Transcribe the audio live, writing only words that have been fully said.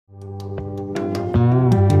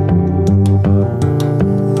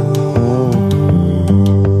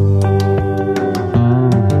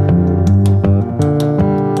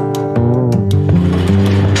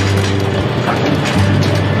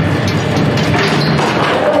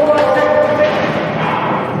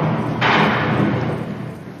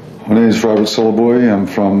name's Robert Soliboy. I'm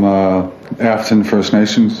from Afton First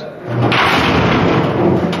Nations.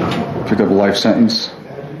 Picked up a life sentence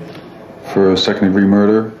for second-degree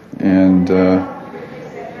murder and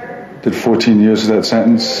did 14 years of that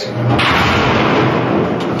sentence.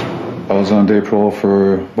 I was on day parole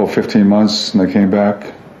for about 15 months, and I came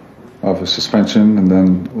back off a suspension and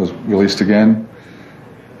then was released again.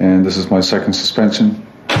 And this is my second suspension.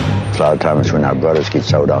 A lot of times when our brothers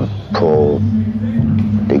get out on parole,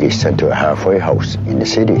 they get sent to a halfway house in the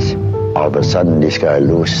cities. All of a sudden, this guy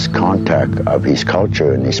loses contact of his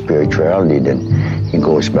culture and his spirituality, then he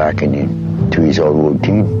goes back into his old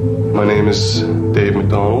routine. My name is Dave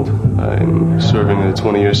McDonald. I'm serving a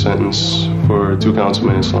 20-year sentence for 2 counts of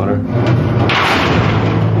manslaughter.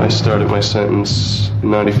 I started my sentence in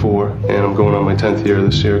 '94, and I'm going on my 10th year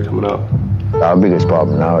this year coming up. Our biggest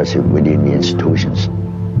problem now is within the institutions.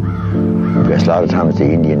 Because a lot of times the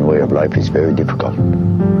Indian way of life is very difficult. You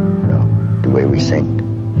know, the way we think,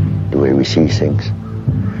 the way we see things,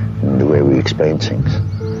 and the way we explain things.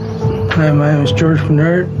 Hi, my name is George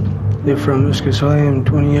Bernard. Live from Miskasali. I'm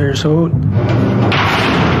 20 years old.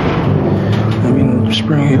 I'm in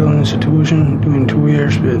Spring Hill Institution doing 2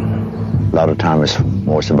 years, but a lot of times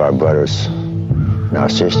most of our brothers and our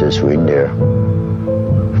sisters were in there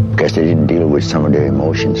because they didn't deal with some of their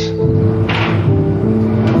emotions.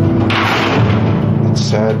 It's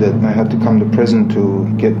sad that I had to come to prison to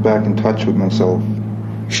get back in touch with myself.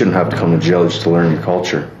 You shouldn't have to come to jail just to learn your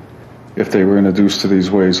culture. If they were introduced to these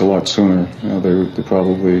ways a lot sooner, they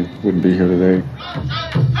probably wouldn't be here today.